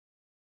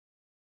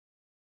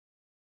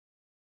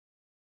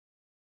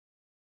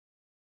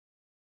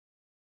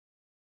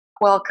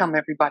Welcome,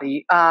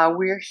 everybody.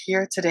 We're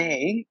here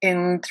today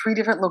in three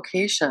different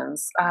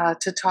locations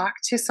to talk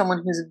to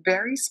someone who's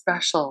very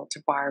special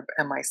to Barb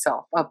and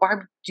myself.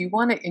 Barb, do you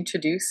want to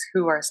introduce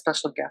who our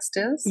special guest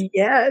is?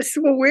 Yes,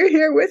 well, we're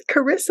here with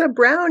Carissa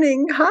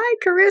Browning. Hi,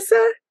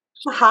 Carissa.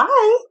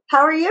 Hi,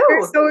 how are We're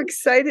you? so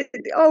excited.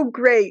 Oh,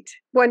 great.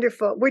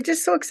 Wonderful. We're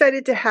just so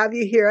excited to have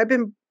you here.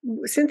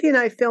 Cynthia and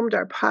I filmed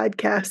our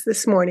podcast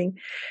this morning,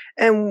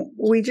 and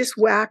we just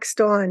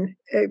waxed on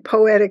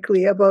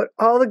poetically about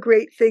all the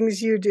great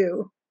things you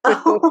do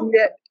with both Oh,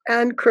 knit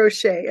and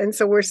crochet. And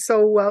so we're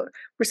so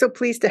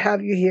pleased to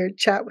have you here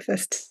chat with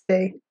us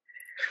today.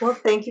 well,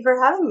 thank you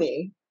for having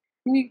me.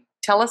 Can you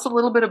tell us a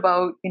little bit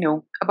about,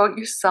 about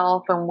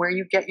yourself and where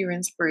you get your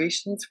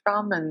inspirations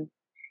from? And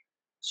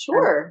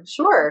Sure.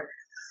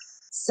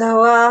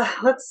 So,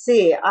 let's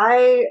see.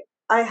 I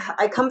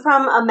come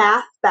from a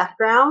math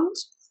background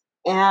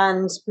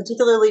and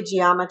particularly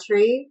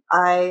geometry.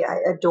 I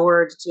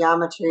adored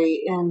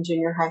geometry in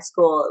junior high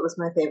school. It was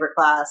my favorite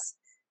class.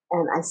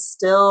 And I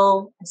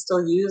still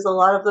use a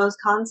lot of those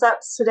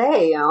concepts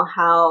today,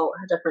 how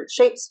different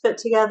shapes fit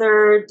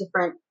together,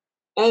 different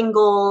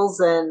angles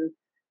and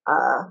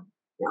uh,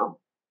 you know,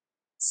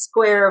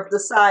 square of the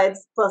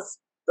sides plus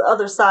the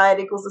other side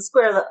equals the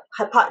square of the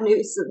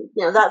hypotenuse,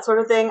 and that sort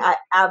of thing. I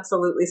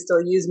absolutely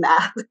still use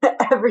math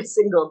every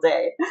single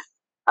day.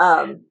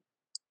 Um,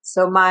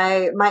 so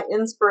my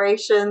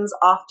inspirations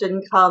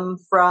often come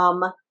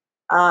from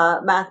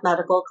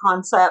mathematical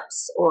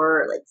concepts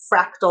or like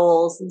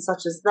fractals and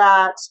such as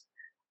that,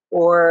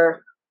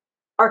 or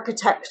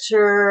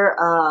architecture,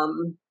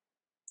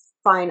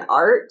 fine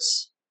art.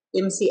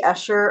 MC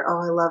Escher. Oh,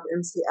 I love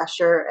MC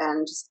Escher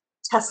and just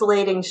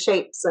tessellating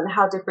shapes and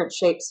how different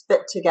shapes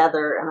fit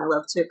together. And I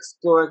love to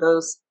explore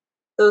those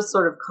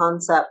sort of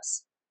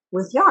concepts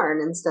with yarn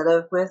instead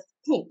of with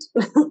paint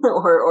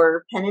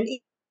or pen and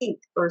ink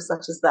or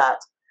such as that.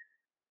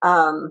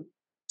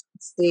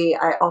 Let's see.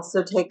 I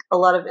also take a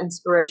lot of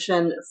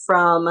inspiration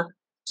from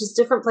just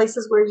different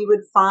places where you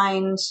would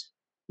find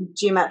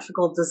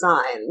geometrical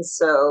designs.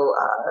 So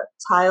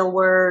tile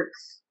work,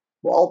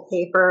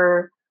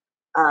 wallpaper,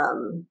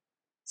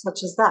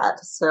 such as that.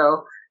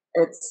 So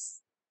it's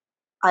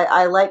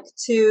I like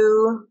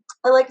to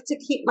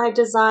keep my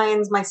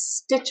designs, my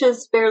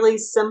stitches fairly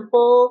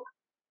simple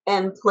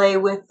and play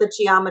with the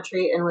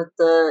geometry and with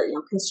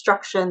the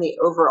construction, the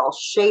overall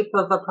shape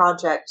of a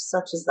project,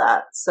 such as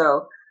that.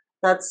 So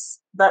that's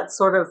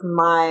sort of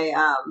my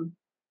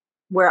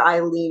where I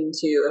lean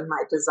to in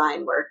my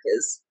design work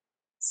is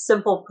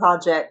simple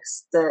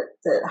projects that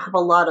have a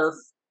lot of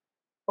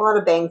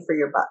bang for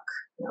your buck.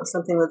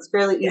 Something that's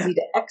fairly Yeah. easy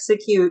to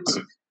execute,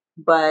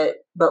 but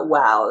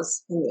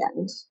wows in the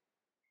end.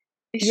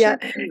 Yeah.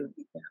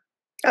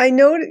 I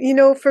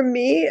know, for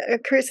me,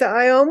 Carissa,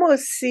 I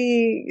almost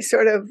see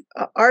sort of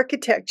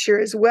architecture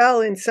as well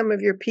in some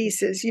of your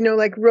pieces,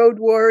 like Road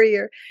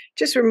Warrior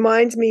just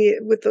reminds me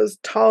with those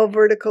tall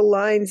vertical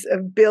lines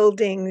of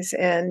buildings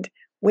and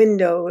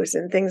windows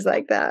and things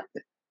like that.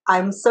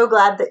 I'm so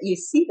glad that you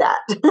see that.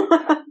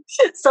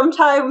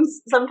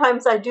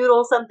 sometimes I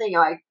doodle something.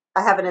 I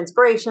have an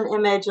inspiration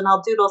image and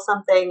I'll doodle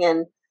something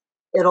and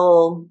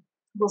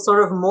will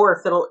sort of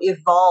morph. It'll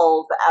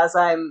evolve as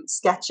I'm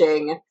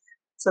sketching,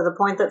 to the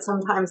point that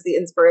sometimes the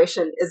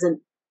inspiration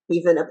isn't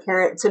even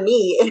apparent to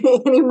me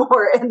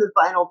anymore in the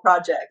final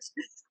project.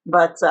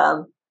 But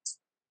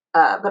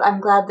I'm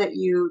glad that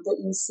you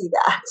see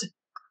that.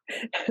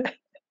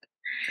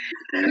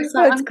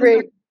 That's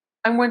great.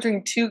 I'm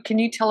wondering too, can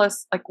you tell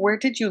us, like, where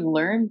did you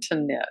learn to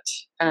knit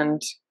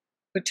and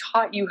who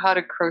taught you how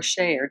to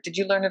crochet, or did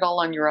you learn it all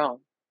on your own?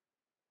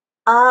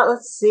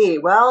 Let's see.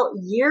 Well,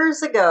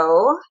 years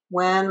ago,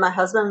 when my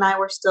husband and I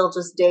were still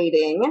just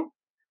dating,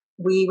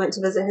 we went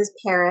to visit his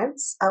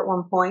parents at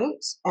one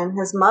point, and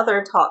his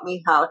mother taught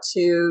me how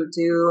to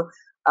do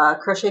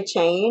crochet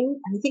chain,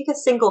 and I think a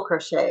single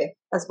crochet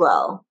as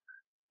well.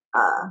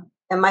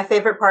 And my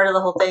favorite part of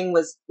the whole thing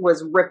was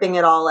ripping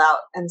it all out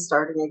and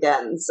starting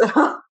again.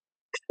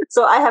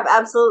 So I have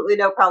absolutely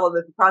no problem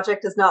if the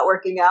project is not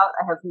working out.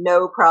 I have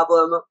no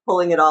problem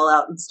pulling it all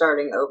out and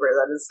starting over.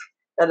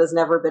 That has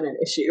never been an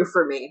issue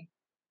for me.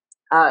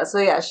 So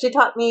yeah, she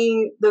taught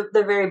me the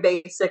very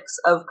basics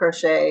of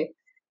crochet,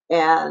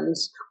 and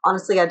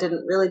honestly, I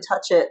didn't really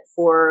touch it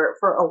for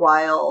a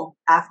while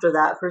after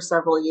that, for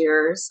several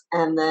years.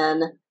 And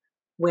then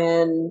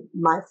when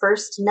my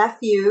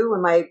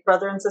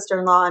brother and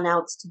sister-in-law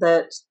announced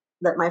that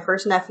my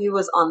first nephew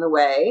was on the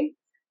way,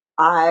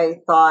 I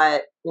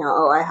thought,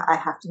 I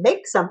have to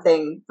make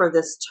something for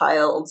this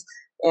child.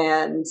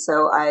 And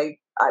so I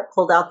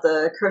pulled out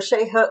the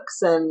crochet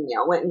hooks and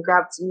went and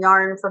grabbed some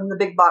yarn from the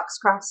big box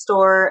craft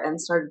store and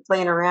started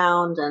playing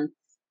around. And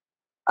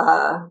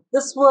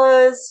this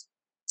was,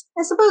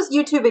 I suppose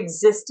YouTube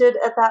existed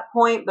at that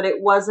point, but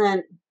it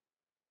wasn't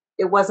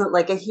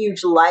like a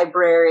huge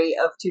library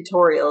of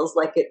tutorials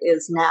like it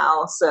is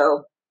now.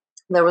 So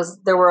there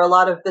were a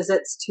lot of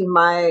visits to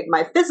my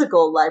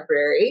physical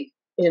library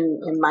in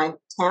my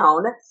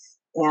town,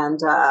 and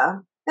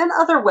and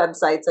other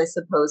websites, I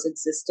suppose,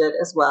 existed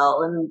as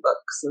well, and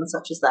books and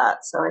such as that.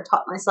 So I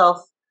taught myself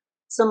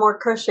some more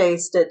crochet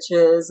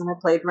stitches, and I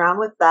played around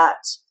with that.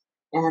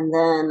 And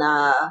then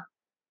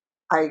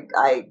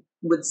I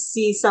would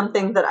see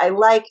something that I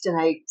liked, and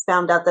I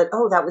found out that,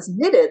 oh, that was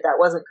knitted, that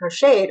wasn't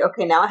crocheted.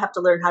 Okay, now I have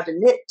to learn how to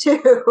knit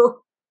too.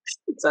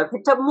 So I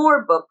picked up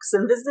more books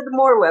and visited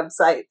more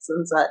websites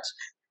and such,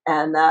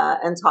 and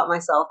taught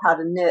myself how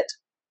to knit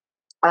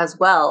as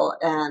well.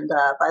 And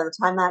by the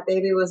time that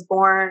baby was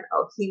born,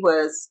 oh, he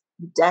was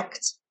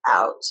decked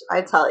out,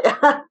 I tell you.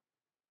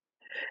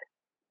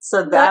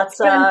 So That's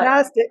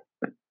fantastic.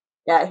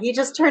 yeah, he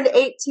just turned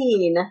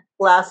 18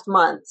 last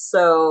month.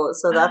 So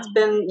that's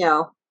been,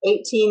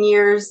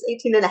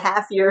 18 and a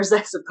half years,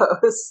 I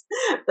suppose,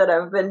 that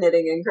I've been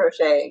knitting and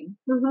crocheting.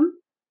 Mm-hmm.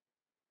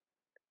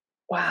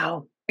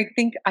 Wow.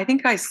 I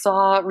think I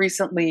saw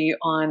recently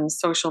on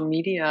social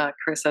media,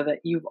 Carissa,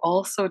 that you've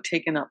also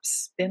taken up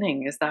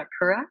spinning. Is that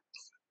correct?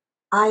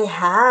 I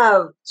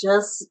have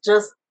just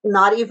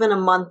not even a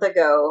month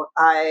ago.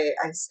 I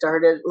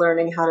started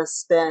learning how to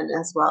spin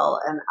as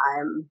well, and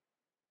I'm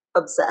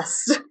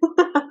obsessed.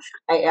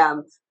 I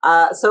am.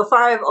 So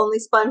far, I've only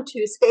spun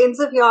 2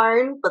 skeins of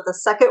yarn, but the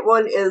second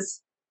one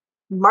is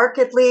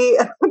markedly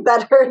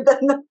better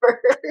than the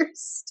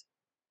first.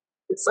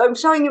 So I'm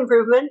showing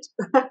improvement.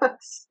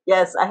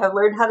 Yes, I have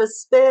learned how to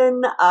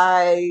spin.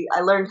 I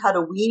learned how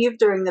to weave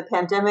during the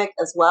pandemic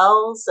as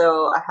well.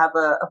 So I have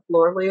a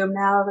floor loom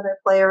now that I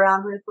play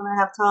around with when I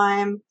have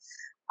time.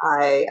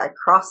 I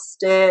cross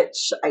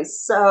stitch. I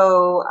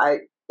sew.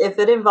 If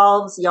it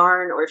involves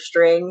yarn or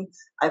string,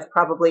 I've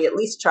probably at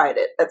least tried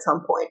it at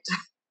some point.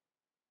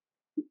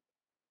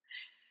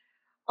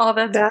 Oh,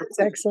 That's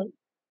excellent.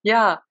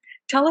 yeah.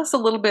 Tell us a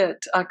little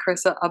bit,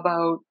 Carissa,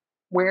 about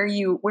where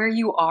you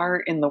are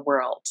in the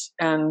world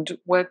and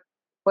what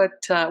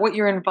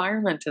your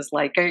environment is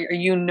like. Are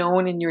you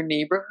known in your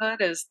neighborhood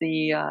as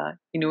the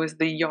as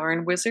the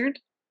yarn wizard?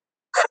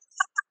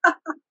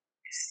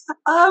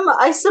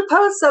 I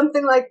suppose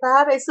something like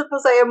that. I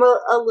suppose I am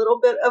a little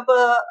bit of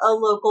a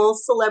local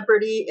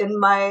celebrity in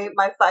my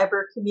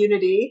fiber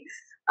community.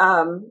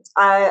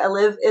 I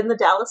live in the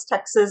Dallas,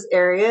 Texas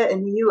area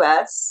in the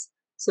U.S.,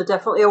 so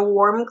definitely a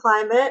warm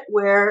climate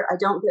where I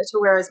don't get to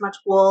wear as much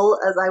wool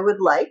as I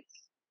would like.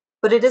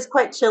 But it is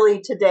quite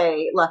chilly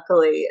today,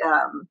 luckily.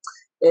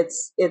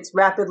 It's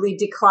rapidly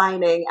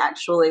declining,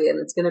 actually, and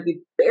it's going to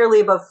be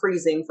barely above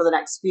freezing for the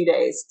next few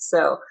days.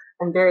 So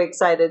I'm very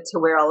excited to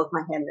wear all of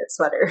my hand knit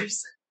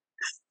sweaters.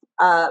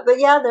 But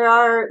yeah, there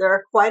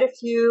are quite a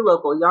few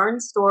local yarn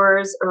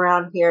stores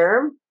around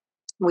here.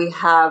 We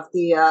have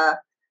the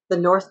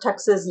North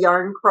Texas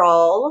Yarn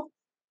Crawl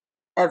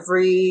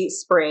every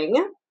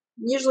spring,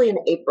 usually in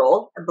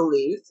April, I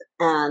believe,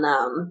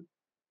 and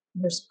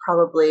there's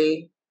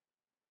probably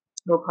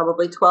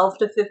 12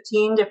 to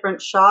 15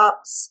 different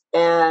shops,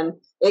 and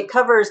it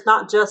covers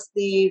not just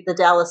the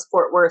Dallas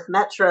Fort Worth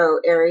metro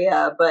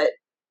area, but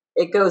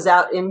it goes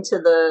out into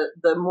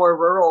the more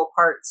rural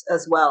parts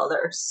as well.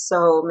 There are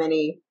so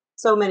many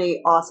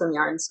awesome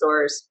yarn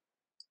stores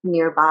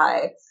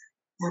nearby,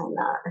 and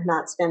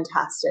that's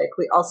fantastic.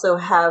 We also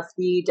have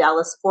the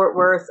Dallas Fort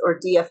Worth, or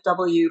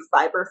DFW,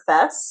 Fiber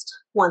Fest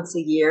once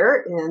a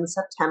year in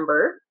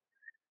September.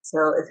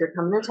 So if you're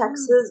coming to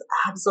Texas,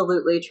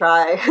 absolutely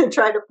try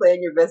to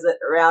plan your visit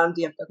around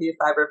DFW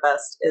Fiber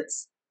Fest.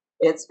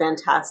 It's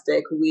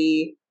fantastic.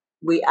 We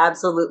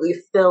absolutely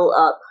fill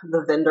up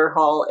the vendor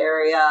hall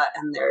area,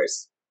 and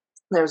there's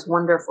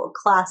wonderful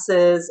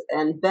classes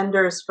and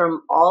vendors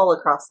from all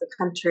across the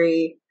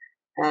country,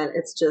 and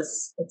it's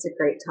a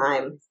great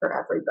time for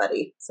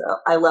everybody. So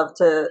I love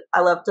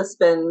to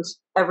spend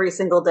every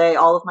single day,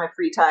 all of my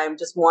free time,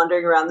 just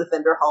wandering around the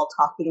vendor hall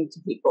talking to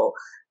people.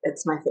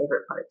 It's my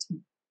favorite part.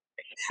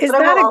 Is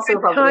but I that will a also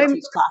good probably time?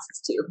 teach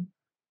classes too.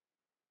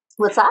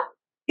 What's that?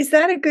 Is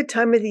that a good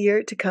time of the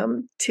year to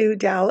come to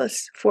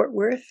Dallas, Fort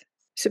Worth?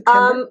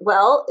 September?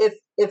 Well,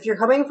 if you're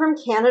coming from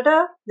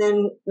Canada,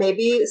 then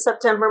maybe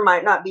September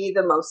might not be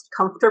the most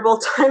comfortable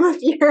time of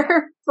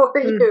year for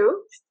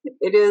you.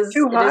 It is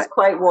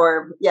quite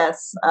warm.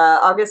 Yes,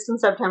 August and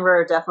September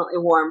are definitely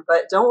warm,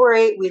 but don't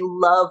worry, we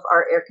love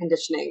our air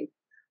conditioning.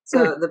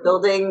 So the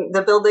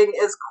building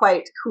is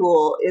quite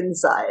cool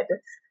inside.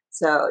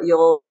 So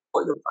you'll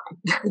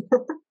find.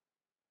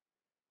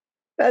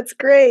 That's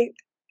great.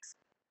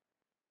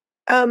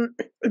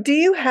 Do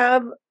you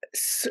have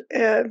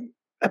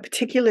a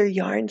particular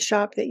yarn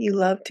shop that you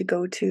love to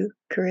go to,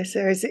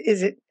 Carissa? Or is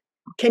it?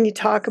 Can you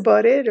talk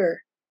about it,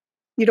 or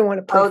you don't want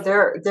to play? Oh,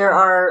 there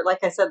are,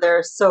 like I said, there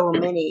are so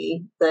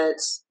many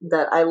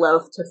that I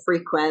love to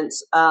frequent.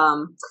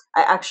 I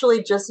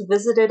actually just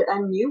visited a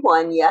new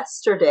one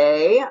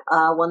yesterday,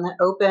 one that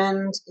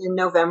opened in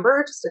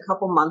November, just a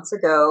couple months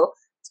ago.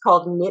 It's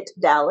called Knit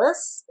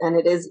Dallas, and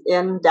it is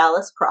in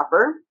Dallas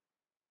proper.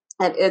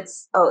 And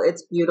it's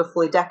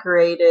beautifully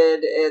decorated.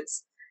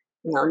 It's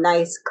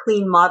nice,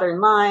 clean, modern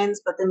lines,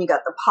 but then you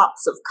got the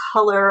pops of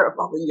color of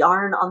all the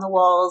yarn on the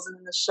walls and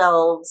in the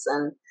shelves,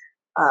 and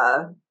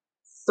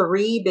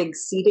 3 big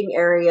seating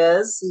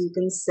areas so you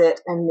can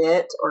sit and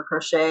knit or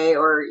crochet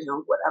or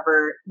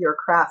whatever your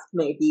craft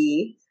may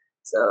be.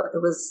 So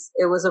it was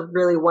a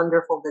really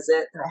wonderful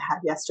visit that I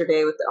had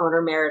yesterday with the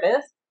owner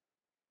Meredith.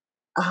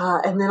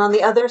 And then on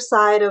the other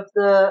side of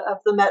the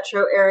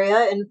metro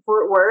area in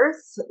Fort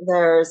Worth,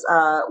 there's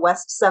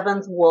West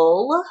 7th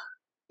Wool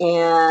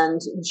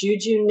and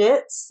Juju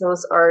Knits.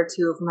 Those are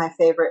 2 of my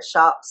favorite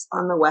shops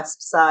on the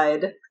west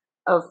side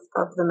of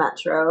the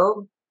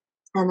metro.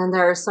 And then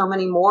there are so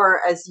many more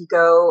as you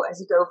go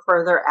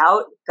further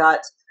out. You've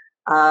got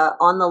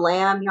On the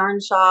Lamb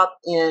Yarn Shop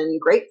in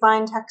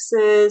Grapevine,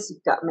 Texas.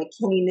 You've got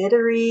McKinney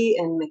Knittery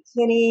in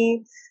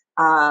McKinney.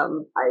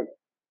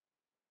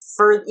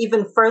 For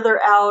even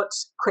further out,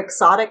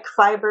 Quixotic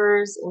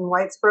Fibers in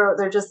Whitesboro.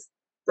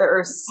 There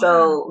are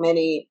so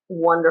many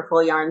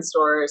wonderful yarn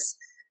stores.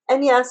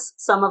 And yes,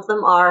 some of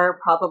them are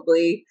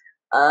probably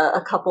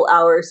a couple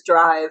hours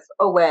drive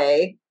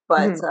away,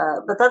 but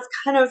that's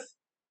kind of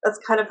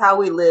how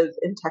we live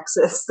in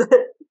Texas.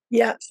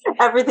 Yeah.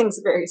 Everything's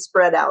very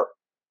spread out.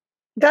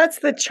 That's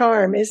the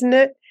charm, isn't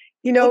it?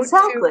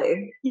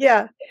 Exactly.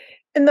 Yeah.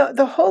 And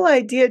the whole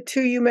idea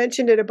too, you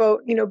mentioned it about,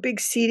 big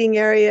seating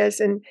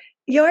areas, and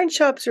yarn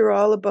shops are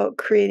all about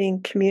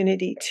creating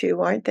community too,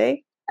 aren't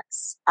they?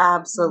 Yes,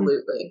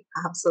 absolutely.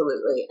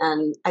 Absolutely.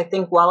 And I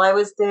think while I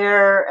was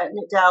there at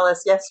Knit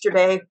Dallas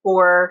yesterday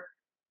for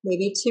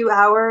maybe 2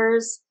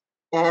 hours,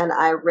 and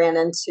I ran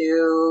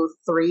into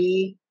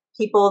 3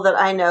 people that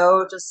I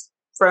know just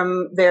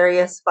from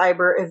various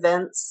fiber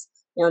events,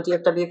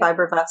 DFW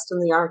Fiber Fest and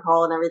the Yarn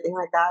Call and everything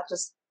like that.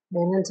 Just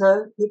ran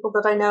into people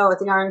that I know at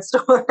the yarn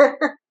store.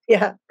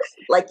 Yeah.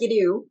 Like you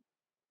do.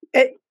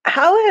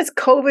 How has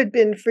COVID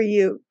been for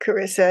you,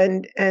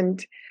 Carissa?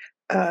 And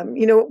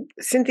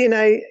Cynthia and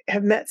I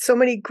have met so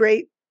many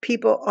great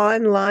people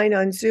online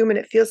on Zoom, and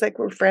it feels like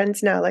we're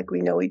friends now, like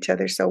we know each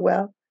other so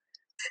well.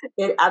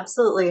 It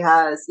absolutely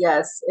has.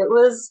 Yes, it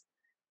was.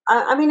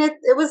 I mean,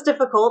 it was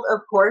difficult, of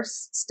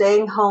course,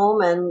 staying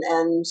home and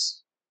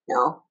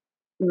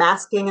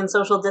masking and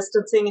social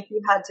distancing if you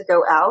had to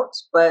go out.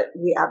 But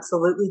we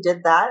absolutely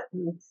did that,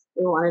 and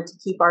we wanted to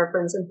keep our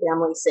friends and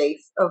family safe,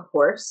 of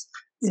course.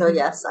 So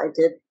yes, I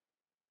did.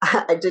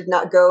 I did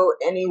not go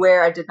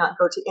anywhere. I did not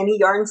go to any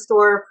yarn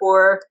store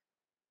for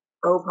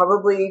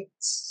probably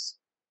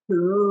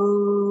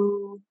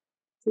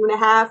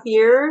 2.5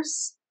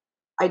 years.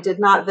 I did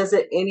not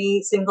visit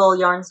any single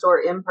yarn store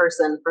in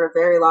person for a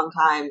very long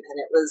time, and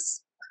it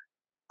was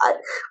I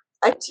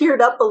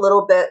teared up a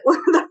little bit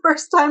the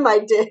first time I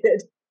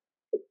did.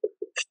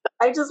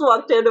 I just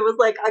walked in and was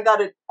like, I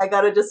gotta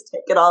just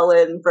take it all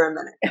in for a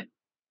minute.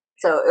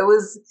 So it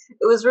was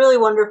really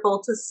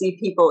wonderful to see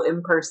people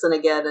in person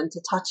again and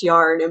to touch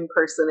yarn in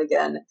person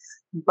again.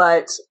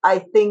 But I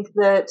think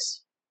that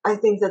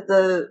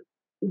the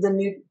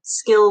new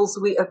skills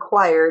we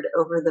acquired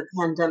over the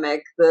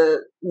pandemic,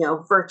 the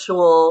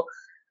virtual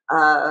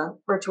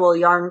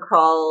yarn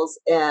crawls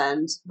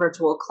and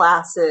virtual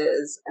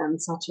classes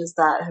and such as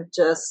that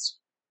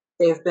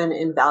they've been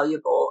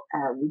invaluable.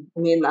 And I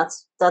mean,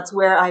 that's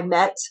where I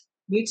met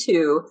you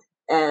two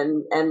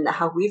and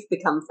how we've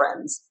become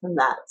friends from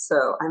that.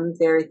 So I'm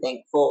very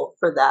thankful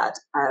for that.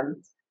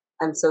 I'm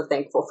so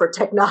thankful for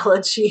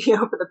technology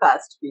over the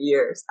past few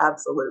years.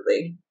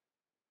 Absolutely.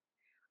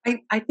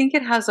 I think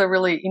it has a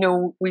really,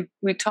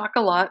 we talk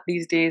a lot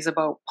these days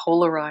about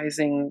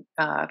polarizing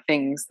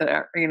things that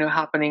are,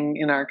 happening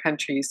in our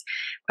countries.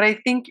 But I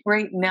think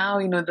right now,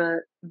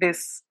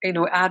 this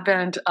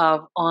advent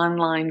of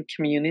online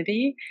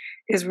community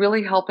is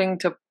really helping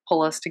to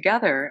pull us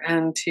together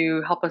and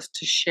to help us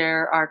to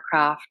share our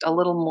craft a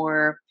little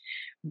more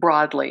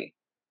broadly,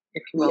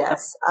 if you will.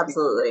 Yes,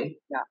 absolutely.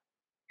 Yeah.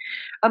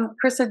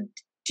 Carissa,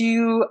 do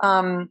you,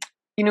 I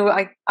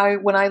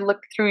when I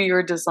look through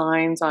your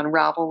designs on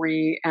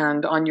Ravelry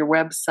and on your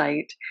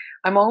website,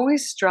 I'm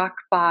always struck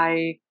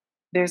by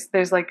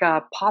there's like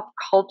a pop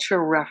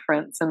culture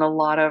reference in a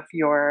lot of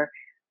your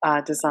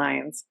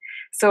designs.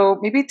 So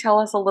maybe tell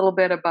us a little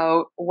bit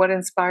about what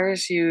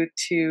inspires you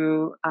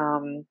to,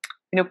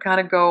 kind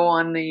of go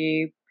on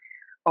the,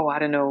 oh, I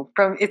don't know,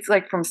 from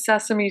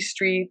Sesame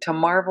Street to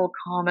Marvel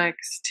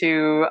Comics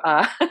to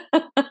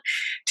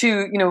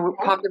to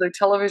popular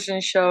television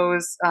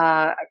shows.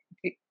 How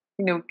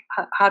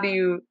do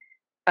you?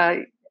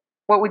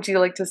 What would you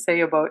like to say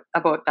about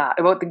that?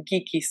 About the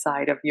geeky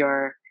side of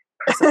your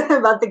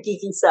about the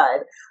geeky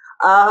side.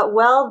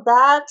 Well,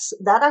 that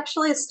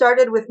actually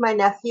started with my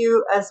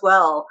nephew as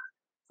well.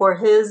 For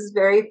his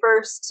very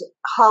first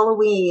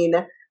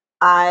Halloween,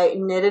 I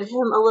knitted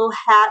him a little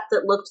hat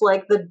that looked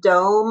like the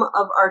dome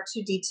of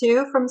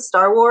R2-D2 from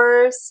Star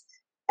Wars.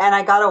 And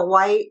I got a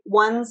white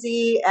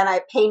onesie and I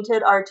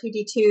painted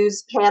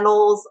R2-D2's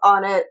panels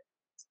on it.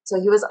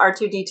 So he was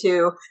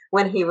R2-D2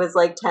 when he was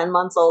like 10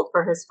 months old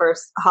for his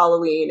first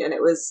Halloween. And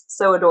it was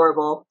so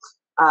adorable.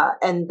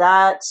 And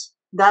that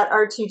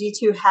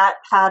R2-D2 hat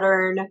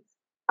pattern,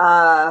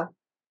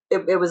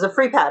 it was a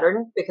free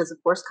pattern because, of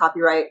course,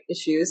 copyright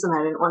issues, and I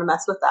didn't want to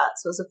mess with that.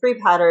 So it was a free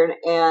pattern,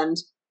 and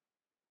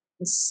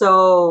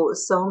so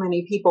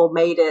many people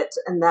made it,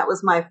 and that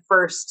was my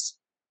first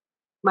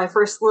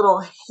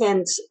little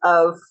hint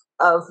of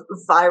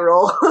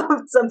viral,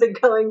 something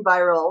going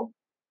viral.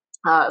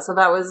 So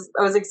that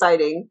was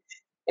exciting,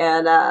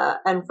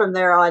 and from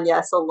there on,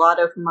 yes, a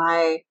lot of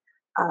my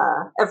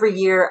every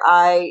year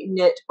I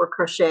knit or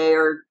crochet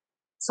or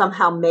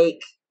somehow make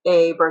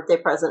a birthday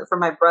present for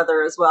my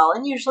brother as well,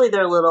 and usually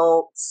they're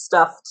little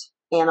stuffed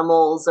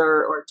animals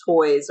or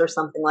toys or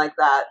something like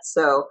that.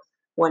 So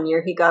one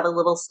year he got a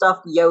little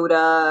stuffed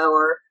Yoda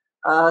or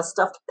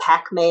stuffed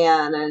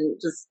Pac-Man, and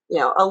just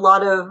a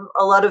lot of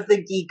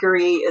the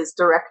geekery is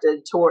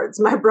directed towards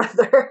my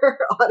brother,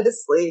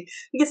 honestly,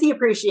 because he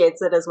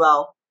appreciates it as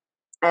well,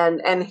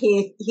 and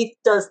he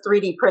does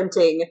 3D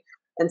printing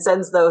and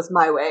sends those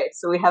my way.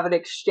 So we have an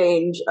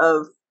exchange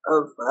of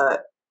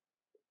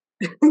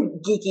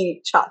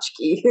geeky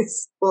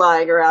tchotchkes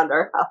lying around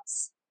our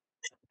house,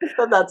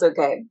 but that's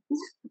okay.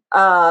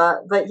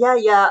 But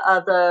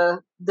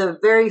the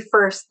very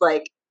first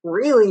like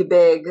really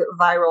big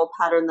viral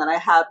pattern that I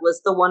had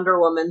was the Wonder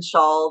Woman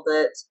shawl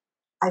that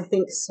I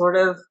think sort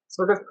of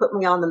put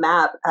me on the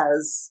map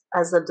as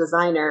a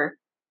designer.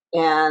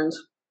 And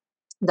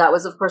that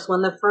was, of course,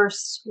 when the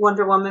first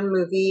Wonder Woman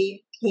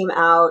movie came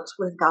out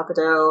with Gal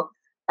Gadot,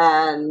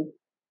 and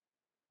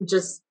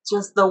just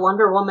the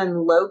Wonder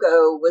Woman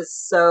logo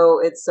was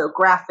it's so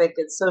graphic,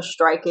 it's so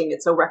striking,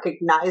 it's so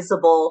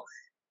recognizable,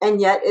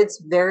 and yet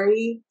it's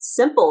very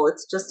simple.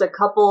 It's just a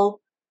couple,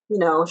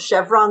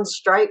 chevron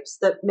stripes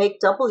that make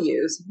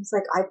W's. It's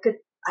like I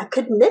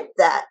could knit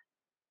that.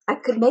 I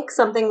could make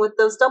something with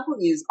those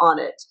W's on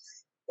it.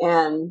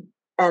 And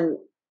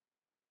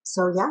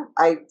so yeah,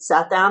 I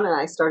sat down and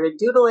I started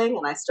doodling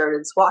and I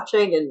started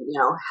swatching, and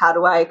how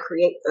do I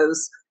create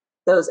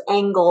those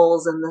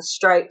angles and the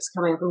stripes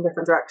coming from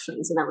different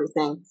directions and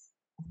everything.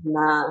 And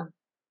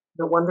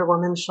the Wonder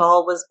Woman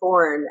shawl was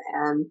born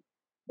and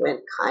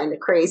went kind of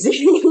crazy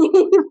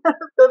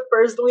the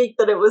first week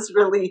that it was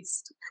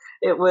released.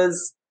 It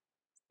was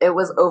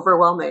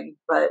overwhelming,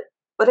 but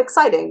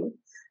exciting.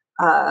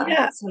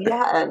 Yeah. So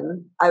yeah,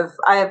 and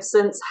I have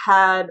since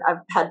I've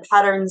had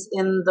patterns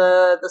in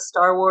the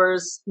Star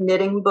Wars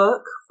knitting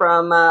book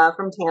from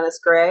Tanis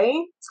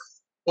Gray,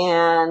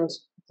 and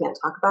I can't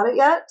talk about it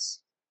yet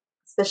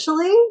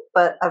officially,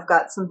 but I've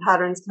got some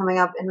patterns coming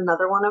up in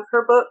another one of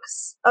her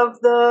books of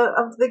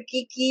the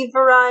geeky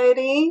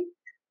variety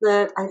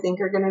that I think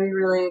are going to be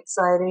really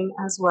exciting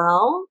as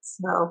well.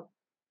 So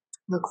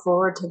look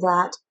forward to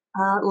that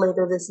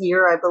later this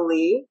year, I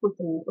believe. We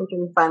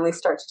can finally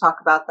start to talk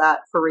about that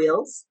for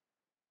reals.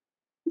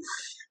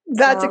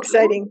 That's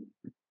exciting.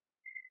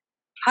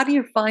 How do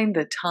you find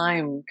the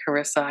time,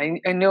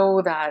 Carissa? I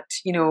know that,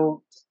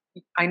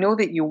 I know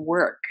that you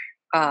work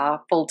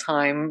full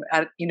time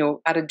at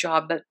a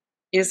job that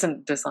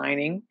isn't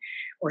designing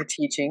or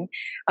teaching.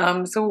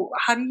 So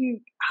how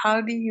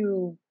do you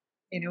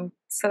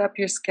set up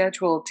your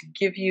schedule to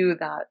give you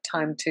that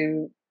time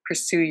to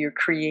pursue your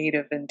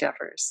creative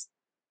endeavors?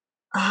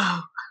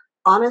 Oh,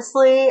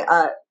 honestly,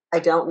 I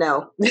don't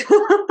know.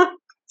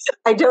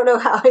 I don't know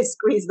how I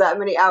squeeze that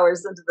many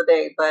hours into the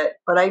day, but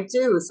I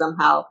do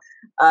somehow.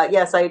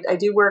 Yes, I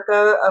do work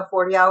a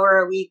 40-hour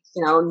a week,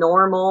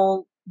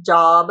 normal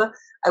job.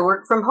 I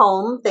work from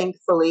home,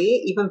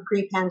 thankfully. Even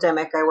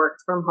pre-pandemic, I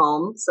worked from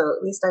home, so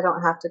at least I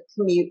don't have to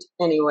commute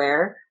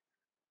anywhere.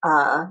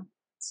 Uh,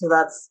 so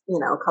that's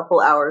a couple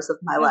hours of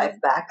my life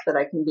back that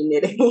I can be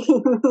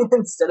knitting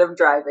instead of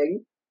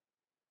driving.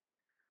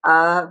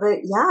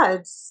 But yeah,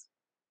 it's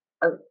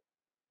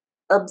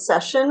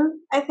obsession,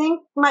 I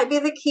think, might be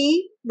the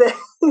key. That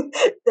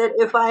that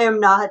if I am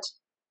not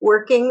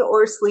working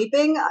or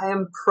sleeping, I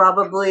am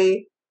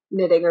probably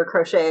knitting or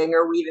crocheting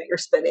or weaving or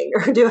spinning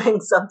or doing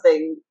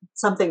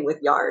something with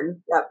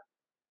yarn. Yep.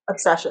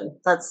 Obsession.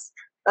 That's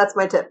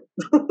my tip.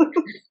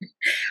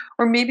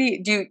 Or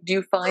maybe do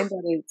you find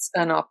that it's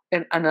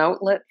an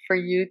outlet for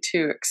you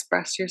to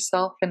express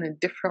yourself in a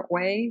different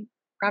way?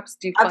 Perhaps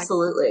do you find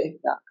Absolutely.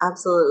 that?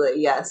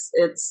 Absolutely. Yes.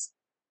 It's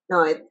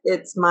no, it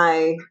is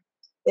my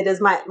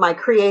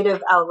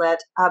creative outlet,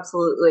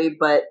 absolutely,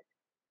 but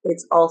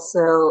it's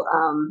also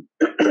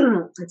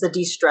it's a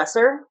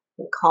de-stressor.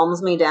 It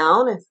calms me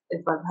down.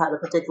 If I've had a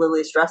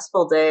particularly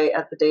stressful day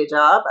at the day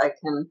job, I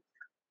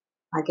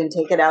can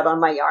take it out on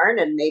my yarn,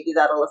 and maybe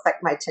that'll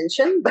affect my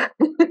tension, but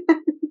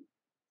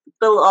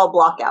it'll all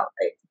block out,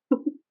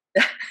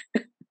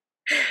 right?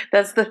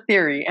 That's the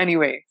theory,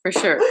 anyway, for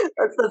sure.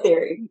 That's the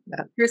theory.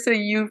 Yeah. Carissa,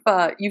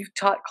 you've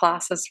taught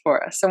classes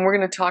for us, and we're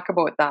going to talk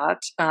about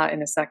that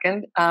in a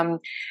second. And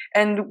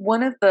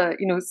one of the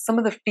some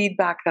of the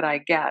feedback that I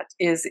get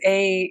is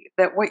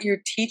that what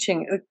you're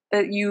teaching,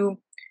 that you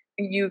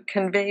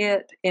convey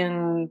it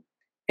in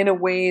a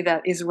way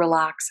that is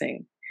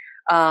relaxing.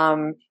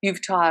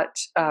 You've taught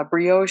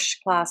brioche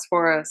class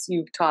for us.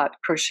 You've taught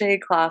crochet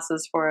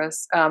classes for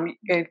us.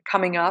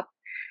 Coming up,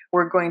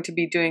 we're going to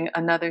be doing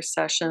another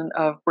session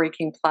of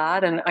breaking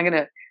plaid, and I'm going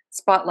to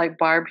spotlight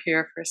Barb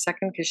here for a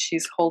second because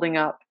she's holding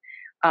up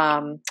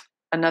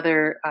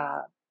another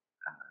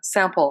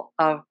sample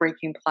of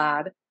breaking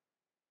plaid.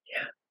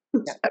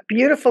 Yeah. A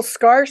beautiful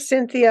scarf,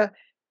 Cynthia,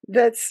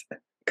 that's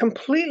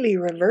completely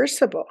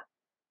reversible.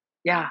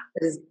 Yeah.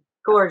 It is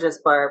gorgeous,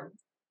 Barb.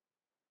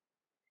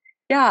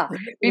 Yeah,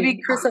 maybe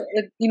Carissa,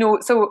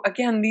 so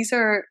again, these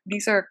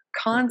are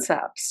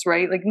concepts,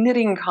 right? Like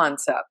knitting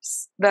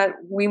concepts that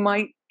we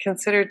might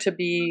consider to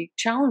be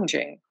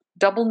challenging.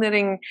 Double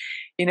knitting,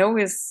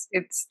 is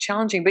it's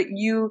challenging, but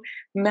you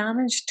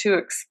managed to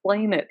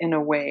explain it in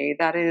a way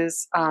that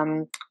is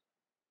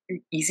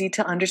easy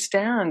to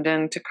understand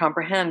and to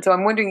comprehend. So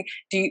I'm wondering,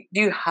 do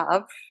you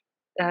have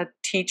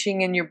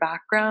teaching in your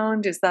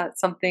background? Is that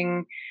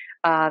something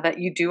that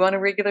you do on a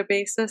regular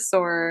basis,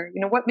 or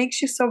what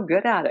makes you so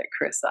good at it,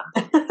 Carissa?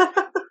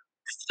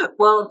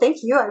 Well, thank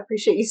you. I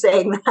appreciate you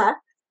saying that.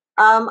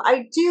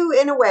 I do,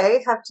 in a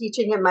way, have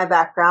teaching in my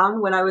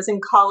background. When I was in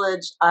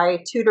college,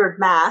 I tutored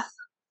math.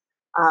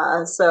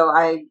 So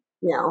I,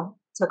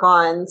 took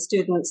on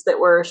students that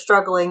were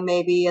struggling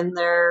maybe in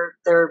their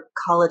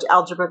college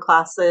algebra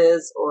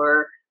classes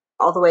or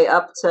all the way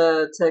up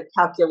to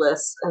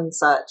calculus and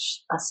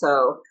such.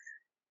 So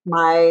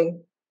my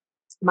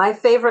my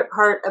favorite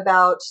part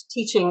about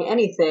teaching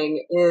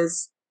anything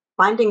is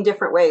finding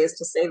different ways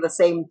to say the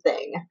same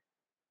thing.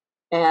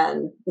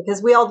 And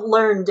because we all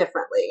learn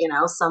differently,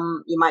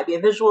 some you might be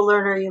a visual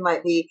learner, you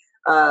might be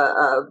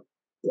a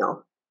you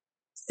know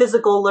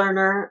physical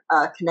learner,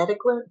 kinetic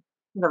learner,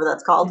 whatever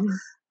that's called, Mhm.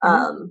 Mhm.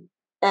 um,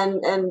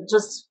 and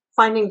just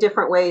finding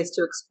different ways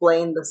to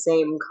explain the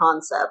same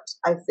concept,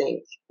 I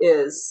think,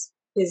 is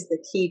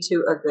the key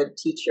to a good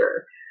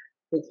teacher,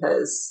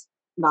 because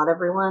not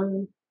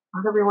everyone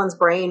not everyone's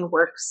brain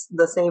works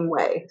the same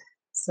way. Yeah.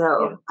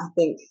 So I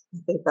think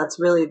that's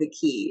really the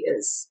key,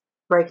 is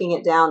breaking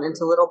it down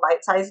into little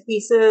bite-sized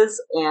pieces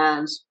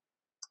and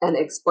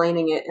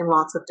explaining it in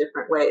lots of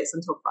different ways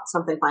until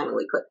something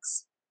finally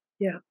clicks.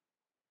 Yeah.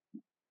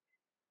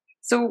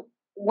 So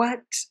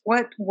what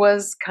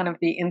was kind of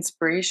the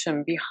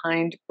inspiration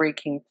behind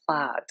breaking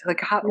plaid?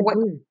 Like how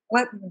Mhm.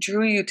 what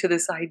drew you to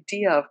this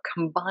idea of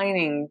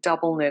combining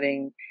double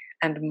knitting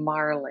and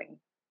marling?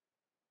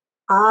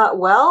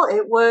 Well,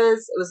 it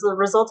was the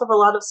result of a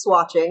lot of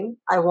swatching.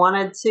 I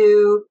wanted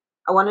to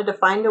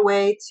find a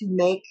way to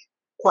make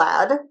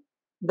plaid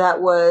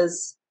that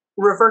was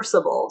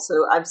reversible.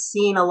 So I've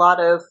seen a lot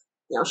of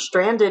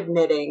stranded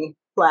knitting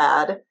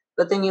plaid,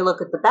 but then you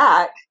look at the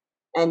back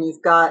and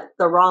you've got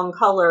the wrong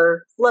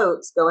color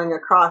floats going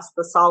across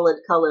the solid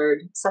colored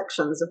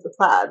sections of the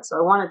plaid. So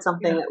I wanted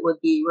something Yeah. that would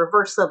be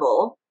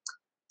reversible.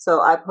 So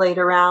I played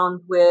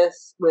around with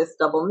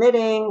double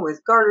knitting,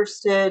 with garter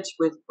stitch,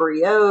 with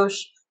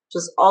brioche,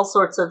 just all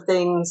sorts of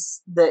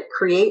things that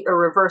create a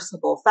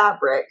reversible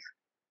fabric,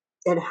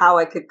 and how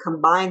I could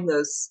combine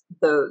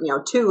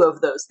two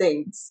of those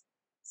things.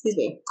 Excuse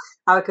me.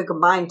 How I could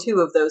combine two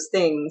of those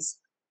things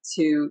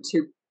to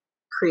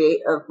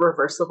create a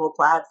reversible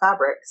plaid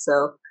fabric.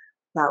 So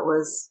that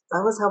was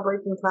how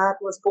breaking plaid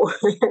was born.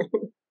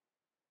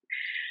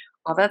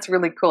 Oh, that's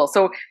really cool.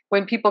 So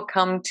when people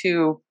come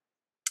to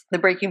the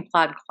Breaking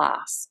Plaid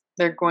class,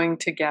 they're going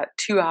to get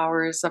 2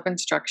 hours of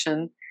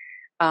instruction.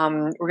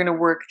 We're going to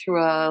work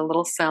through a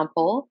little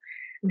sample,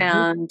 Mhm.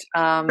 and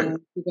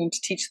we're going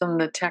to teach them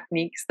the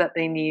techniques that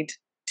they need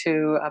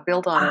to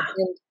build on it, Ah,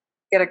 and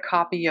get a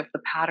copy of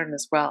the pattern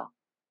as well.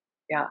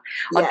 Yeah,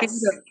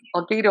 yes.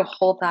 I'll get you to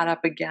hold that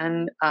up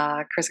again,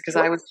 Chris, because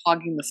I Sure. was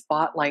hogging the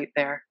spotlight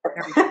there.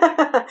 There we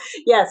go.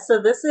 Yes,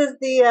 so this is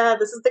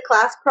the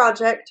class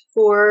project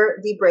for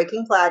the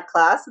Breaking Plaid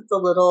class. It's a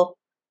little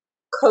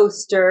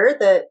coaster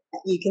that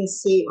you can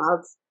see.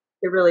 Well,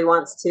 it really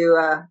wants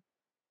to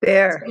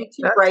There. be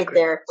too That's bright great.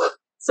 there.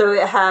 So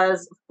it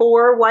has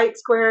 4 white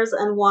squares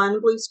and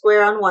 1 blue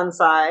square on one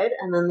side,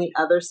 and then the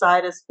other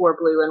side is 4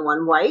 blue and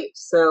 1 white.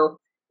 So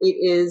it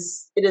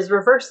is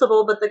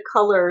reversible, but the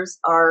colors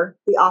are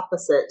the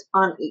opposite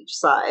on each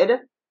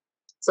side.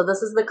 So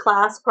this is the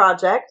class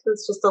project.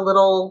 It's just a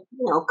little,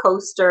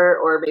 coaster,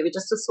 or maybe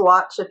just a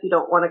swatch if you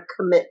don't want to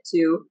commit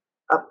to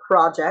a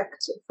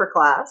project for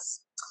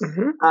class.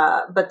 Mhm.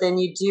 But then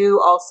you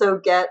do also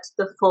get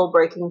the full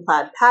Breaking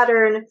Plaid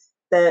pattern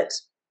that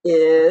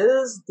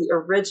is the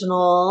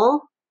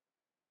original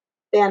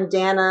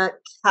bandana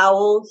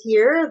cowl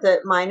here.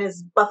 That mine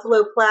is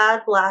buffalo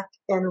plaid, black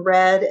and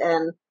red,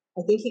 and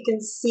I think you can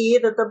see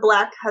that the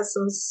black has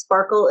some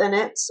sparkle in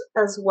it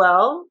as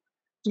well.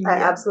 I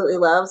Yeah. absolutely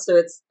love. So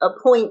it's a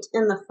point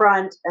in the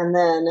front, and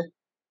then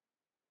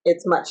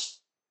it's much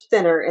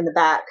thinner in the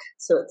back.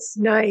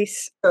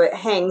 Nice. So it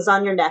hangs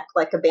on your neck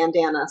like a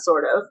bandana,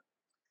 sort of.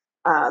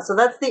 So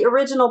that's the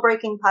original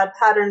Breaking Plaid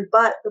pattern,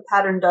 but the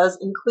pattern does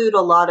include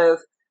a lot of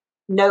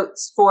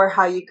notes for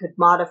how you could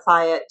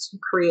modify it to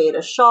create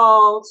a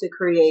shawl, to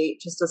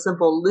create just a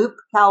simple loop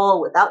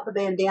cowl without the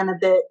bandana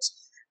bit,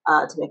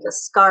 to make a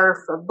scarf,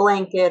 a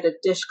blanket, a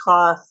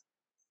dishcloth,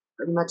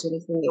 pretty much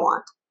anything you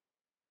want.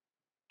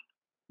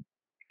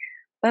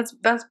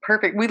 That's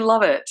perfect. We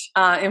love it.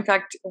 In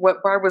fact, what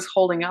Barb was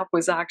holding up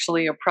was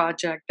actually a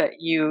project that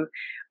you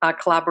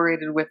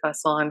collaborated with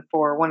us on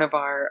for one of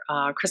our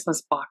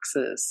Christmas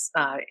boxes.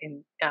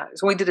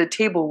 So we did a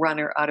table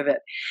runner out of it,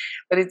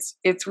 but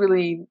it's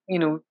really,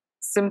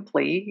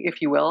 simply,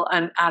 if you will,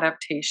 an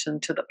adaptation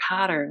to the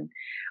pattern.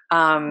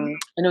 I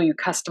know you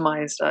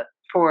customized it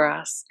for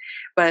us,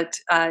 but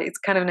it's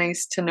kind of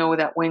nice to know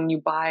that when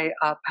you buy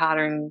a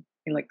pattern,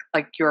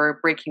 like your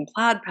breaking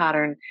plaid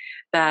pattern,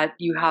 that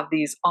you have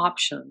these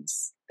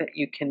options that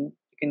you can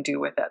do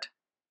with it.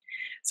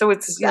 So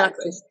it's not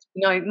Exactly. just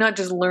not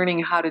just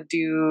learning how to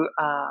do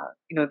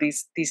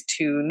these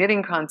two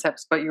knitting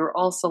concepts, but you're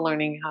also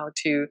learning how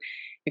to,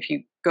 if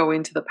you go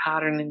into the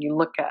pattern and you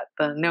look at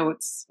the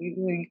notes,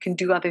 you can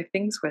do other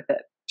things with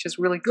it, which is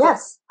really cool.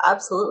 Yes,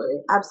 absolutely,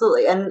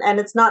 absolutely, and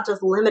it's not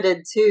just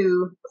limited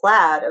to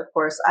plaid. Of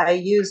course, I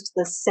used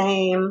the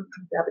same.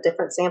 I have a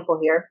different sample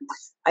here.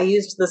 I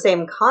used the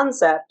same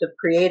concept of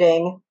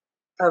creating,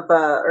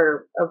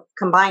 or of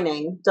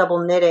combining double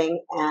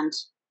knitting and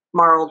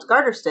marled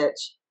garter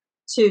stitch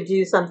to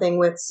do something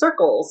with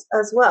circles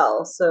as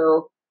well.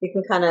 So you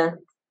kind of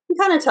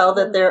tell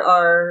that there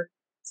are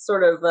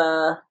sort of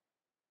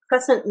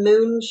crescent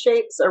moon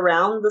shapes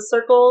around the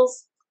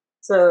circles.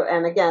 So,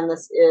 and again,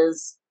 this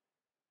is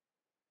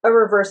a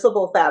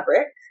reversible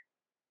fabric,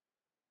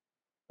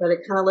 but it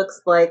kind of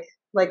looks like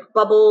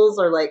bubbles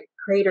or like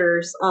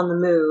craters on the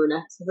moon.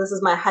 So this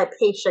is my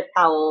Hypatia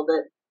cowl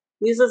that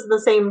uses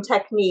the same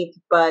technique,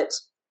 but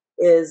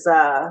is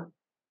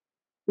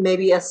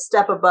maybe a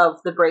step above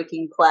the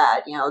breaking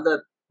plaid.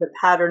 The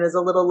pattern is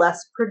a little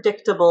less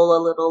predictable,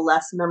 a little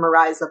less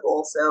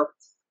memorizable. So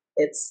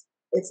it's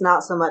it's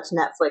not so much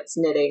Netflix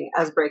knitting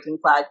as breaking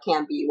plaid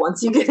can be.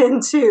 Once you get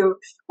into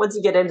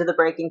the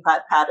breaking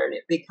plaid pattern,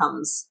 it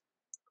becomes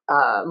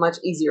much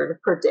easier to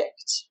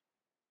predict.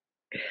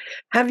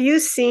 Have you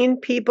seen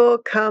people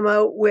come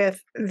out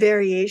with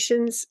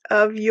variations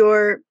of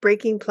your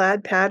breaking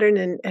plaid pattern,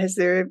 and has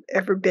there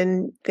ever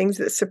been things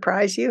that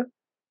surprise you?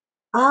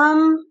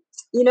 Um,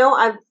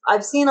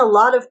 I've seen a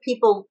lot of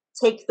people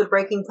take the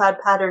breaking plaid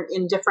pattern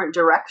in different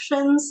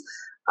directions.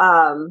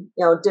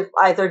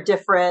 Either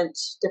different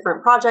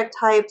project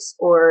types,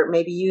 or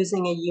maybe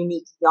using a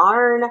unique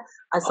yarn.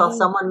 I saw Oh,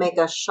 someone make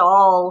a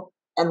shawl,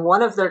 and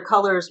one of their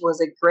colors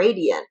was a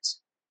gradient.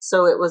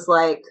 So it was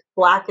like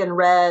black and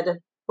red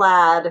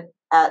plaid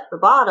at the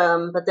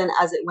bottom, but then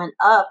as it went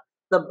up,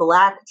 the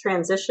black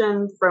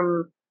transitioned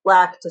from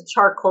black to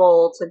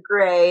charcoal to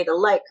gray to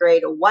light gray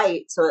to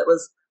white. So it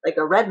was like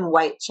a red and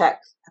white check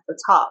at the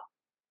top,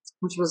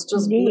 which was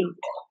just beautiful. neat.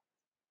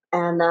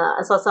 And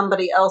I saw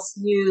somebody else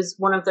use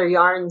one of their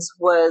yarns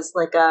was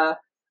like I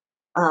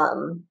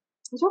don't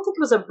think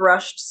it was a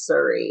brushed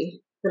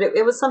surrey, but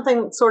it was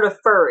something sort of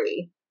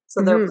furry.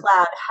 So their Mhm.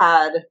 plaid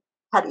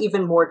had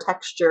even more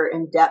texture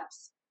and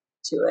depth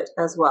to it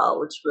as well,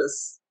 which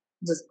was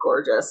just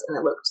gorgeous, and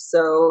it looked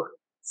so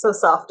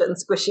soft and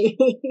squishy.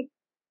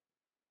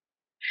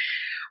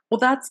 Well,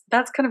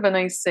 that's kind of a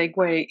nice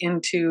segue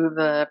into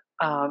the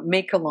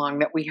make along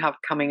that we have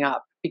coming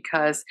up,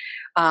 because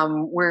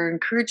we're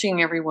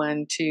encouraging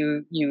everyone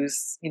to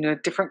use a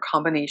different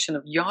combination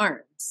of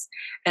yarns,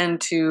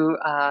 and to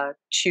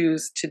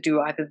choose to do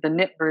either the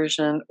knit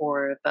version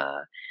or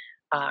the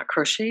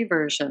crochet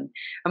version.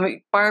 I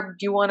mean, Barb,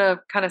 do you want to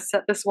kind of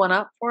set this one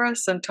up for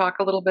us and talk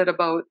a little bit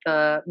about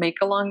the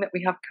make along that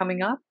we have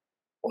coming up?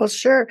 Well,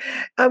 sure.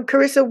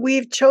 Carissa,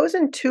 we've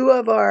chosen two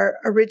of our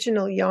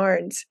original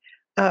yarns,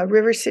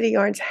 River City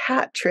Yarns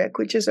Hat Trick,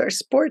 which is our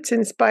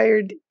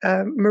sports-inspired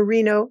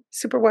merino,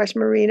 superwash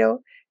merino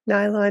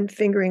nylon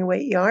fingering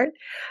weight yarn.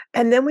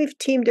 And then we've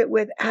teamed it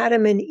with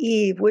Adam and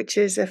Eve, which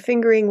is a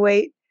fingering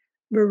weight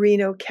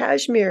merino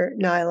cashmere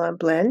nylon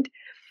blend.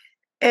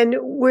 And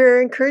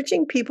we're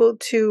encouraging people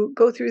to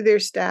go through their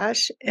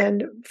stash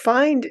and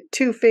find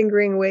two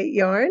fingering weight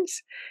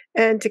yarns,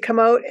 and to come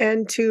out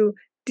and to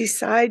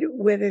decide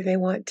whether they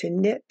want to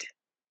knit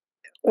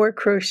or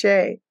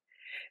crochet.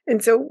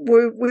 And so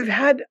we've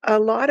had a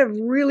lot of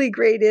really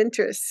great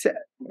interest.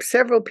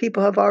 Several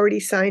people have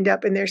already signed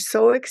up, and they're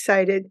so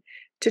excited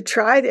to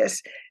try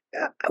this.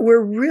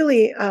 We're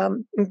really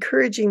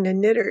encouraging the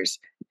knitters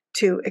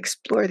to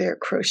explore their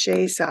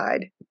crochet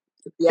side,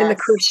 and the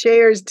Yes,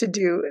 crocheters to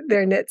do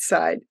their knit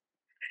side.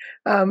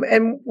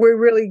 And we're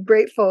really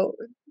grateful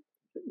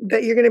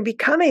that you're going to be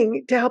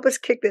coming to help us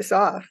kick this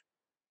off.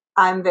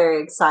 I'm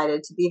very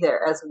excited to be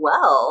there as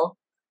well.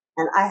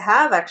 And I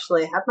have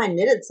my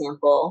knitted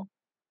sample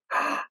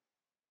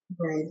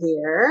right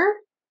here.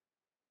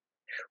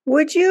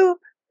 Would you,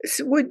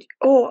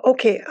 oh,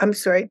 okay, I'm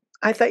sorry.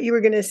 I thought you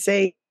were going to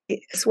say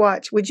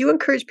swatch. Would you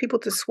encourage people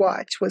to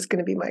swatch? Was going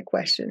to be my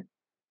question.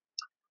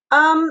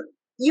 Um,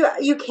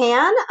 you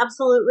can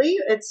absolutely.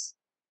 It's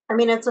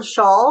a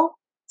shawl,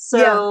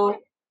 Yeah, so you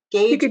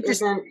gauge could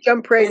just isn't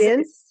jump right isn't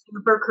in.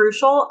 super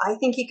crucial. I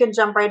think you can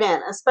jump right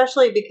in,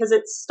 especially because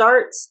it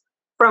starts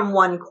from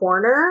one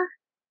corner,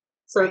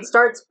 so it Right.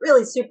 starts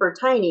really super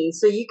tiny.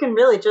 So you can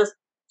really just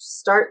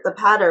start the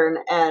pattern,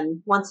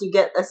 and once you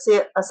get a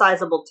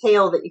sizable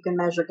tail that you can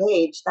measure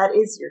gauge, that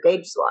is your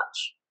gauge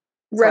swatch.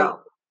 Right.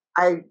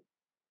 So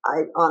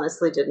I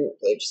honestly didn't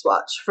gauge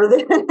swatch for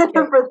this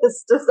for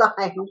this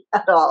design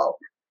at all.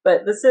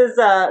 But this is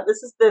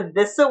the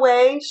This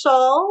Away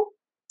shawl.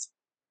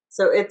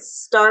 So it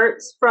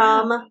starts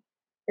from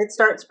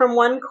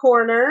one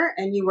corner,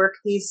 and you work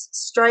these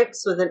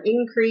stripes with an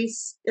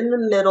increase in the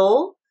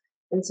middle,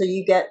 and so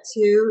you get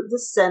to the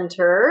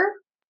center,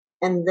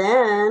 and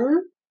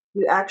then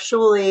you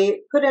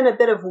actually put in a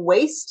bit of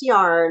waste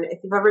yarn. If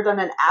you've ever done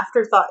an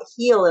afterthought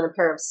heel in a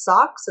pair of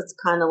socks, it's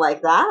kind of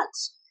like that.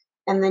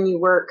 And then you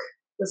work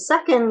the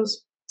second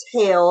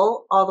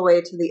tail all the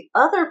way to the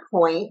other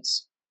point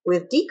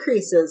with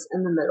decreases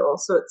in the middle,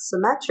 so it's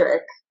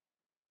symmetric.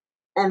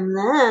 And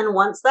then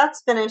once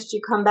that's finished,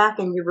 you come back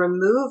and you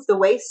remove the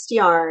waste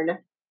yarn,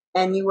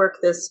 and you work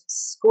this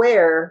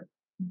square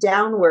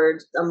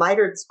downward, a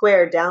mitered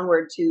square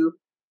downward to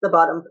the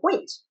bottom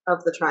point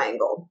of the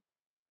triangle.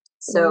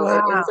 So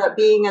it ends up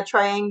being a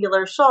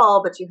triangular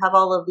shawl, but you have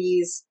all of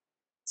these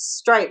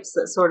stripes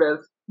that sort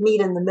of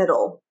meet in the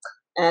middle.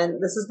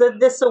 And this is the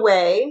This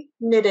Away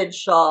knitted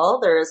shawl.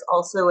 There is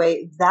also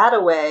a That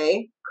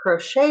Away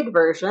crocheted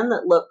version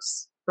that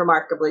looks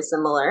remarkably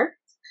similar.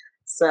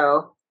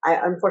 So I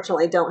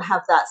unfortunately don't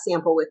have that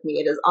sample with me.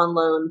 It is on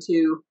loan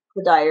to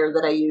the dyer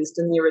that I used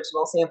in the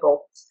original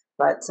sample.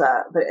 But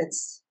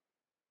it's,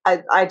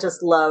 I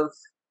just love,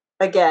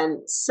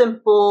 again,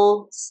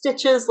 simple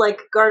stitches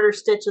like garter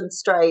stitch and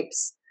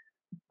stripes,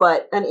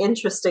 but an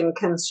interesting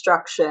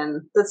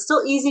construction that's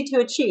still easy to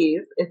achieve.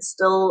 It's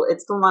still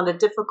not a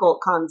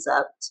difficult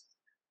concept,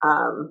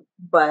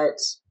 but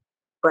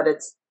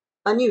it's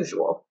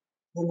unusual,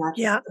 and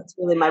that's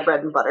really my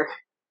bread and butter.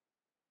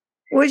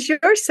 Was your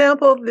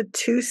sample the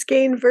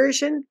 2-skein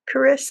version,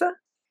 Carissa?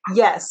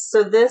 Yes.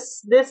 So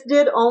this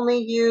did only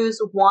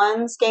use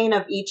 1 skein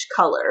of each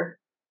color,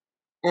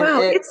 and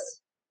wow,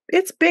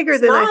 it's bigger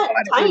than I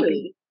thought it would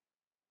be.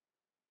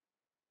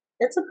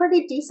 It's a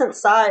pretty decent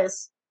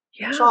size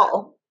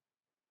shawl.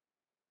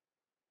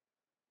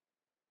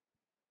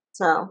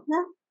 So,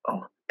 yeah.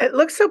 Oh, it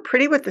looks so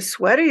pretty with the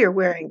sweater you're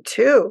wearing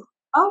too.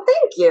 Oh,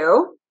 thank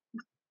you.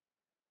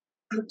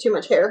 Too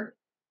much hair.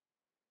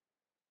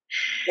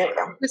 There we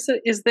go. So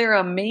is there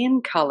a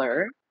main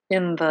color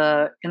in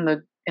the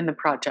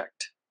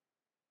project?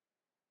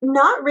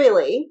 Not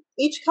really.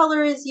 Each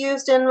color is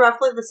used in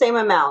roughly the same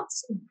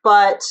amounts,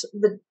 but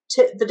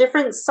the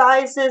different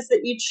sizes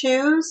that you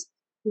choose,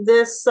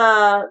 this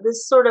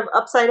sort of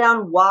upside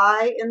down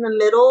Y in the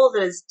middle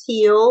that is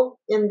teal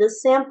in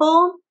this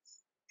sample,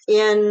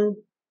 in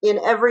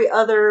every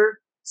other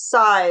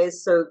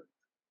size. So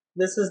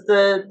this is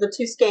the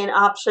 2-skein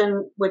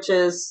option, which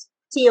is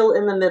teal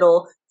in the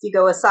middle. If you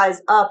go a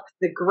size up,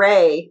 the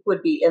gray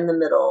would be in the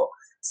middle.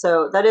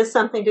 So that is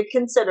something to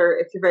consider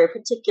if you're very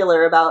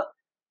particular about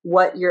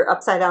what your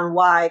upside down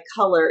Y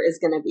color is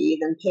going to be.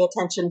 Then pay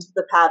attention to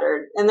the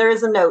pattern. And there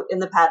is a note in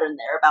the pattern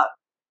there about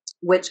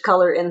which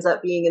color ends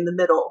up being in the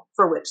middle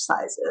for which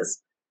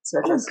sizes. So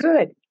just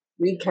good.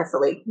 Read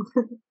carefully.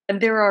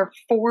 And there are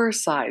 4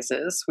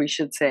 sizes, we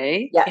should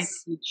say,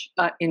 yes,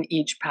 in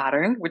each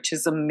pattern, which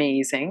is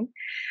amazing.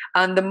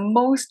 And the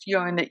most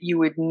yarn that you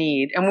would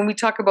need, and when we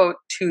talk about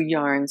 2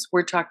 yarns,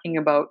 we're talking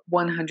about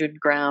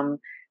 100-gram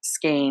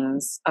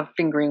skeins of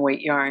fingering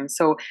weight yarn.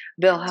 So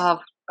they'll have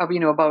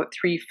about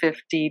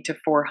 350 to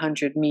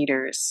 400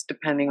 meters,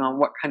 depending on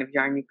what kind of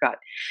yarn you've got.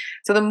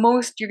 So the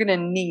most you're going to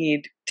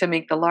need to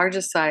make the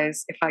largest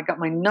size, if I got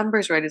my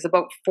numbers right, is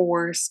about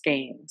 4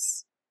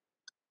 skeins.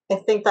 I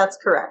think that's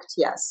correct.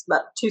 Yes,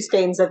 about 2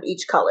 skeins of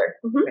each color.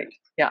 Mm-hmm. Right.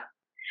 Yeah.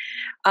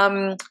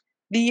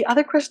 The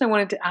other question I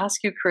wanted to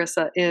ask you,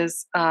 Carissa,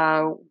 is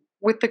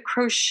with the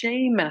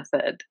crochet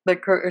method, the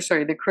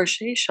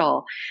crochet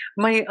shawl.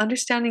 My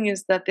understanding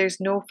is that there's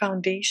no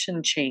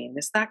foundation chain.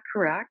 Is that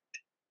correct?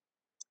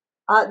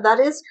 That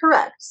is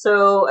correct.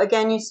 So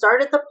again, you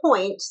start at the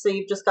point. So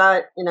you've just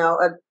got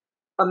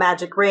a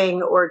magic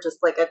ring or just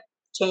like a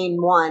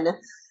chain 1,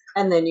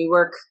 and then you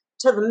work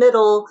to the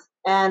middle.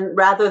 And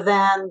rather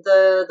than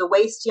the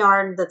waste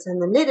yarn that's in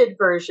the knitted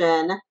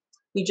version,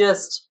 you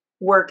just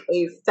work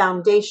a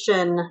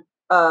foundation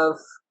of,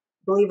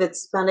 I believe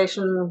it's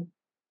foundation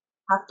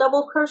half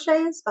double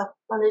crochets,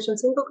 foundation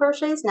single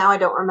crochets. Now I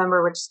don't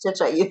remember which stitch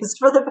I used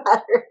for the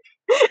pattern.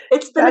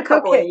 It's been a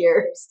couple of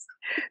years.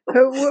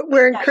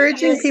 We're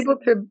encouraging people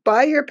to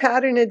buy your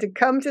pattern and to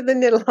come to the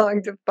knit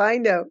along to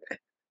find out.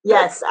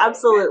 Yes,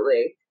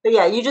 absolutely. But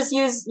yeah, you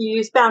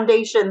use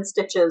foundation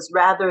stitches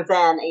rather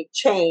than a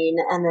chain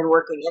and then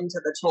working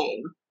into the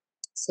chain.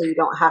 So you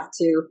don't have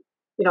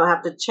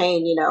to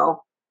chain,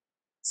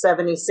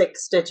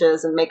 76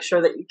 stitches and make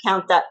sure that you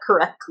count that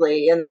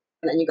correctly, and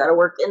then you got to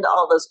work into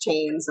all those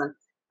chains, and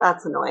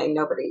that's annoying.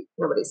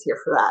 Nobody's here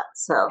for that.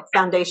 So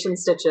foundation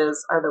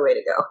stitches are the way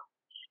to go.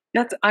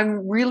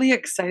 I'm really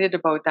excited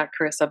about that,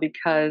 Carissa,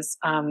 because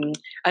and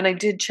I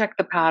did check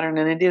the pattern,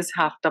 and it is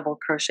half double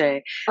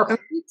crochet. Okay. I'm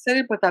really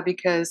excited about that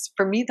because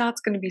for me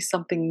that's going to be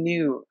something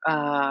new.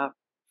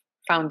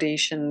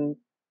 Foundation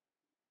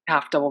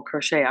half double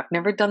crochet. I've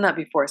never done that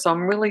before, so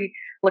I'm really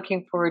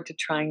looking forward to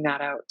trying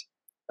that out.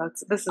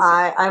 This is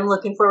I'm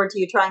looking forward to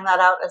you trying that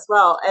out as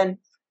well. And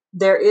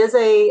there is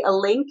a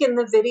link in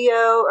the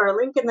video or a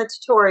link in the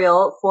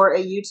tutorial for a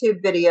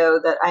YouTube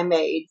video that I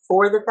made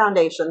for the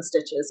foundation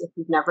stitches if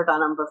you've never done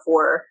them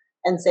before.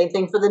 And same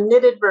thing for the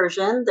knitted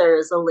version.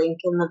 There's a link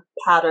in the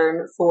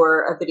pattern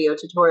for a video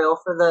tutorial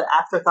for the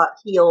afterthought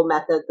heel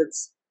method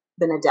that's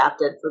been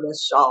adapted for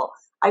this shawl.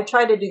 I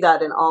try to do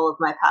that in all of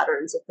my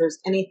patterns. If there's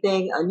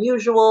anything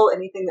unusual,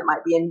 anything that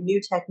might be a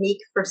new technique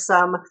for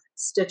some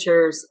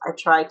stitchers, I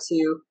try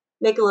to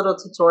make a little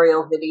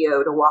tutorial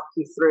video to walk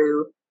you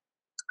through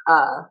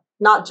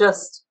not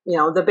just,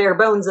 the bare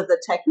bones of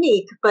the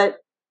technique, but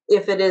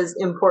if it is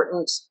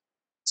important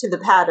to the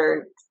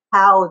pattern,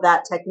 how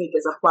that technique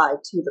is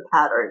applied to the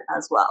pattern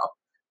as well.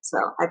 So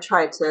I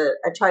try to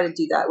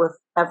do that with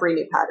every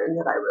new pattern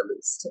that I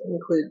release, to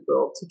include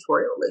little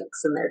tutorial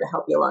links in there to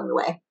help you along the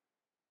way.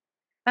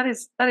 That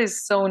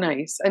is so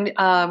nice, and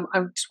I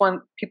just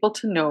want people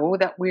to know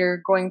that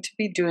we're going to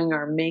be doing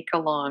our make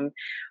along.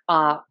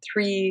 We're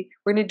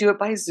going to do it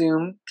by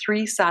Zoom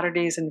 3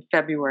 Saturdays in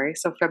February.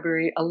 So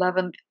February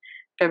 11th,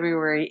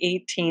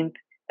 February 18th,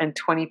 and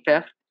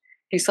 25th.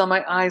 You saw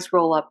my eyes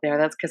roll up there.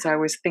 That's because I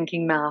was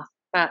thinking math,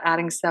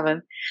 adding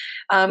 7.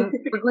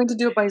 We're going to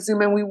do it by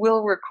Zoom, and we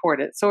will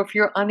record it. So if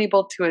you're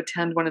unable to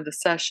attend one of the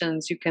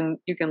sessions, you can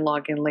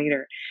log in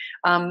later.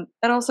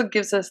 That also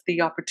gives us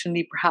the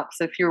opportunity, perhaps,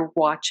 if you're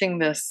watching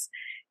this,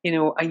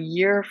 a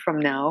year from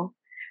now,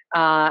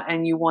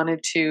 and you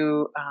wanted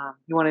to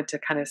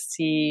kind of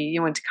see,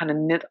 you want to kind of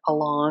knit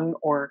along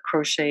or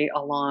crochet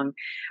along.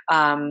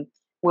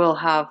 We'll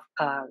have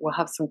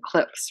some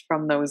clips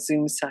from those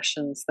Zoom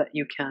sessions that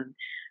you can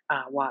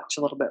watch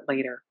a little bit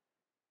later.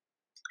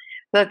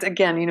 That's,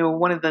 again,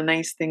 one of the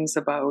nice things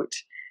about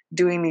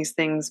doing these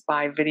things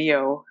by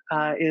video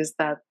is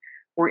that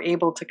we're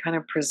able to kind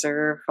of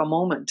preserve a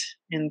moment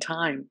in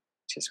time,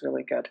 which is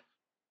really good.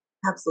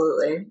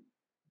 Absolutely.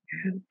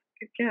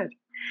 Good.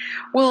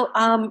 Well,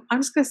 I'm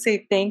just going to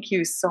say thank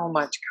you so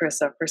much,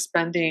 Carissa, for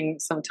spending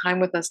some time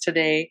with us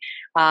today.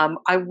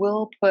 I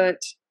will put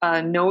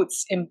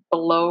notes in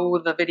below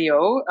the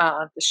video.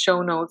 The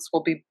show notes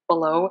will be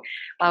below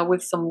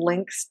with some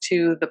links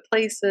to the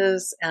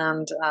places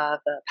and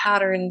the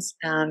patterns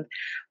and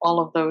all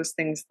of those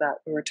things that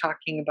we were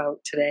talking about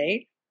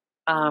today.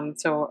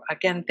 So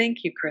again,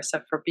 thank you,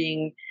 Carissa, for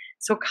being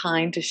so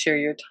kind to share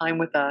your time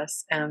with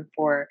us and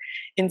for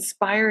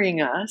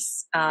inspiring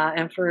us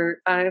and for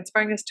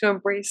inspiring us to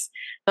embrace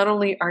not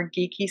only our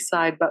geeky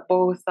side, but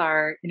both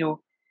our, kind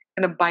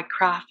of by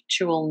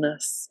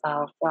craftualness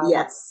of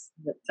yes.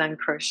 and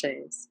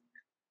crochets.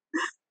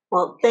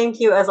 Well, thank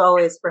you as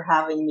always for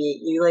having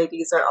me. You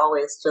ladies are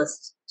always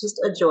just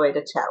a joy to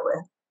chat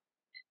with.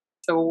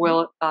 So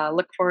we'll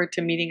look forward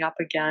to meeting up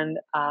again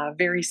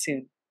very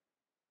soon.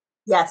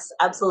 Yes,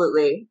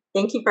 absolutely.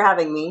 Thank you for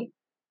having me.